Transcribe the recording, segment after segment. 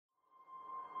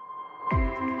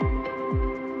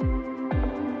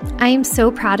I am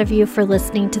so proud of you for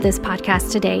listening to this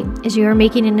podcast today, as you are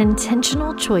making an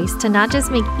intentional choice to not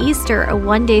just make Easter a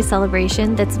one-day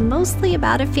celebration that's mostly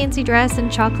about a fancy dress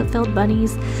and chocolate-filled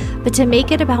bunnies, but to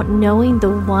make it about knowing the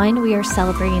one we are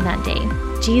celebrating that day,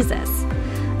 Jesus.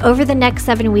 Over the next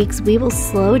 7 weeks, we will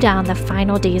slow down the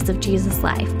final days of Jesus'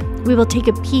 life. We will take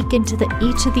a peek into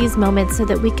each of these moments so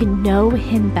that we can know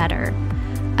Him better.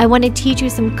 I want to teach you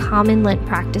some common Lent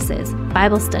practices,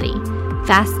 Bible study,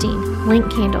 fasting,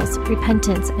 Lent candles,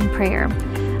 repentance, and prayer.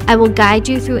 I will guide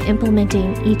you through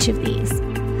implementing each of these.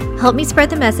 Help me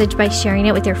spread the message by sharing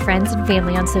it with your friends and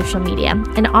family on social media,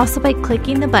 and also by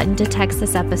clicking the button to text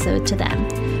this episode to them.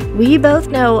 We both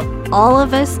know all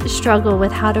of us struggle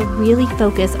with how to really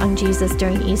focus on Jesus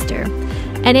during Easter.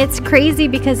 And it's crazy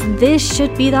because this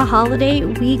should be the holiday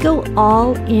we go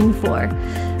all in for.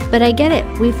 But I get it,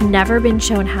 we've never been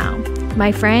shown how.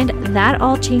 My friend, that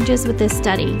all changes with this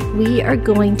study. We are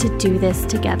going to do this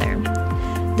together.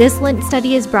 This Lent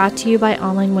study is brought to you by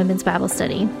Online Women's Bible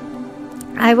Study.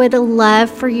 I would love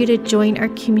for you to join our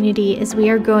community as we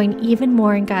are growing even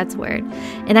more in God's Word.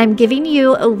 And I'm giving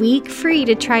you a week free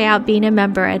to try out being a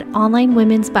member at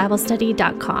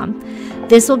onlinewomensbiblestudy.com.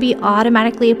 This will be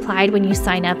automatically applied when you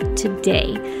sign up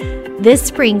today. This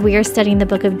spring, we are studying the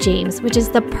book of James, which is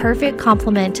the perfect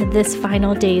complement to this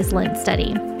final day's Lent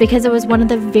study, because it was one of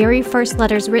the very first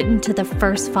letters written to the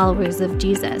first followers of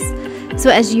Jesus.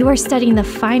 So as you are studying the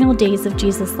final days of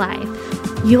Jesus' life,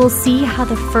 you will see how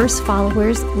the first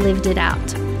followers lived it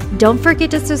out. Don't forget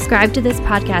to subscribe to this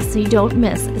podcast so you don't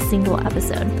miss a single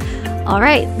episode. All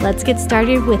right, let's get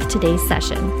started with today's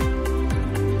session.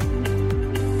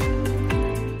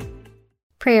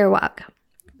 Prayer walk.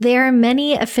 There are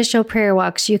many official prayer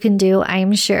walks you can do, I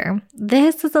am sure.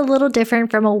 This is a little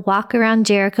different from a walk around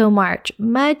Jericho march,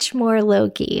 much more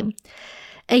low-key.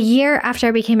 A year after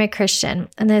I became a Christian,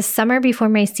 and the summer before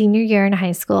my senior year in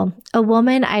high school, a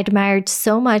woman I admired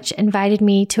so much invited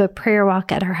me to a prayer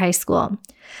walk at her high school.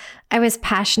 I was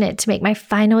passionate to make my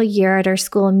final year at our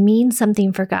school mean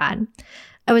something for God.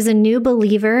 I was a new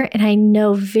believer, and I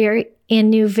knew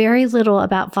very little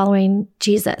about following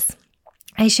Jesus.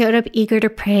 I showed up eager to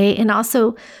pray and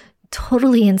also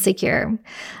totally insecure.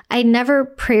 I'd never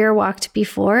prayer walked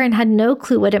before and had no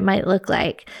clue what it might look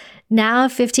like. Now,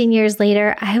 15 years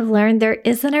later, I have learned there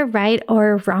isn't a right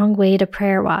or a wrong way to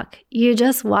prayer walk. You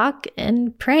just walk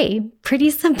and pray. Pretty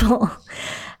simple.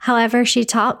 However, she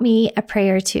taught me a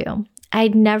prayer too.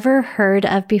 I'd never heard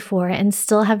of before and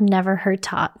still have never heard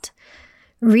taught.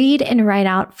 Read and write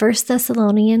out 1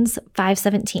 Thessalonians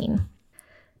 5:17.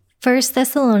 1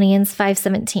 Thessalonians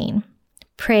 5:17.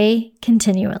 Pray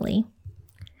continually.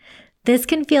 This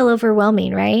can feel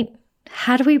overwhelming, right?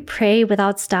 How do we pray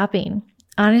without stopping?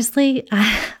 Honestly,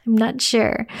 I'm not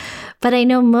sure, but I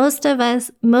know most of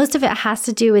it has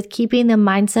to do with keeping the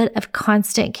mindset of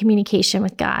constant communication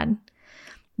with God.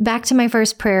 Back to my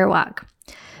first prayer walk.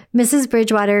 Mrs.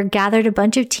 Bridgewater gathered a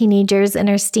bunch of teenagers in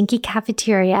her stinky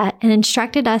cafeteria and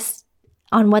instructed us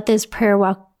on what this prayer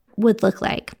walk would look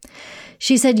like.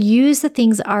 She said, use the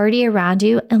things already around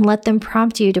you and let them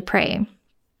prompt you to pray.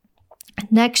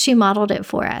 Next, she modeled it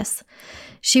for us.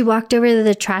 She walked over to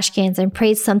the trash cans and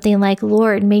prayed something like,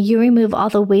 Lord, may you remove all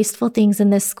the wasteful things in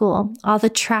this school, all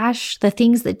the trash, the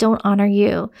things that don't honor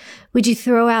you. Would you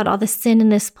throw out all the sin in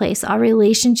this place, all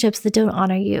relationships that don't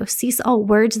honor you, cease all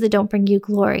words that don't bring you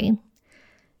glory,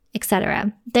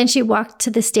 etc. Then she walked to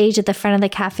the stage at the front of the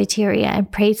cafeteria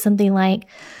and prayed something like,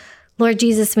 Lord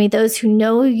Jesus, may those who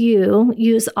know you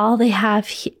use all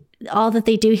that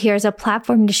they do here as a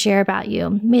platform to share about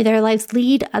you. May their lives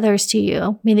lead others to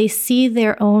you. May they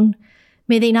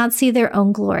not see their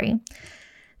own glory.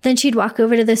 Then she'd walk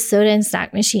over to the soda and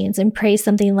snack machines and pray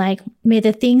something like, may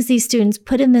the things these students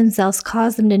put in themselves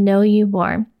cause them to know you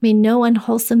more. May no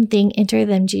unwholesome thing enter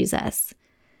them, Jesus.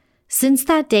 Since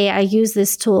that day, I use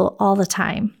this tool all the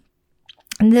time.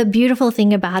 And the beautiful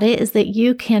thing about it is that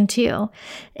you can too.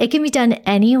 It can be done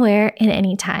anywhere and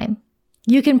anytime.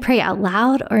 You can pray out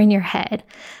loud or in your head.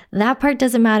 That part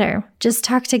doesn't matter. Just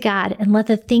talk to God and let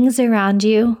the things around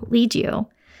you lead you.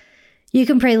 You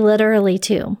can pray literally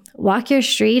too. Walk your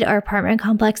street or apartment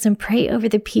complex and pray over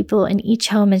the people in each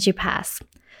home as you pass.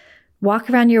 Walk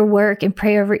around your work and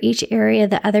pray over each area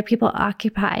that other people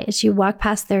occupy as you walk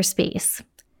past their space.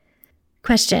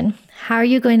 Question: how are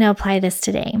you going to apply this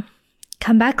today?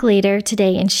 Come back later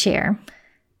today and share.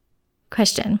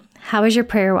 Question: how was your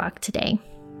prayer walk today?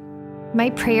 My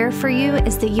prayer for you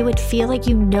is that you would feel like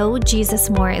you know Jesus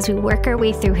more as we work our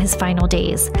way through his final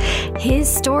days. His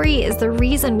story is the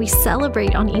reason we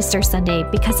celebrate on Easter Sunday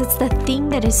because it's the thing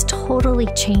that has totally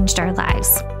changed our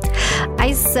lives.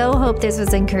 I so hope this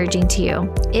was encouraging to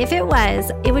you. If it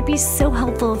was, it would be so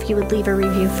helpful if you would leave a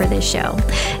review for this show.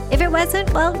 If it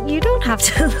wasn't, well, you don't have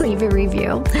to leave a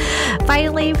review.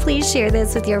 Finally, please share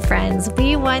this with your friends.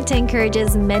 We want to encourage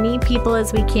as many people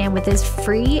as we can with this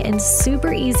free and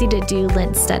super easy to do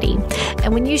Lent study.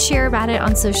 And when you share about it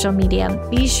on social media,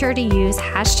 be sure to use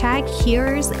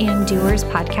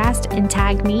 #HearersAndDoersPodcast and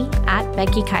tag me at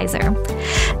Becky Kaiser.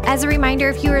 As a reminder,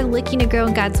 if you are looking to grow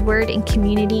in God's Word and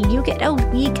community, you get a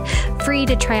week free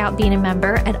to try out being a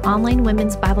member at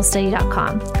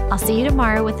onlinewomensbiblestudy.com. I'll see you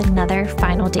tomorrow with another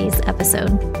Final Days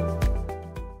episode.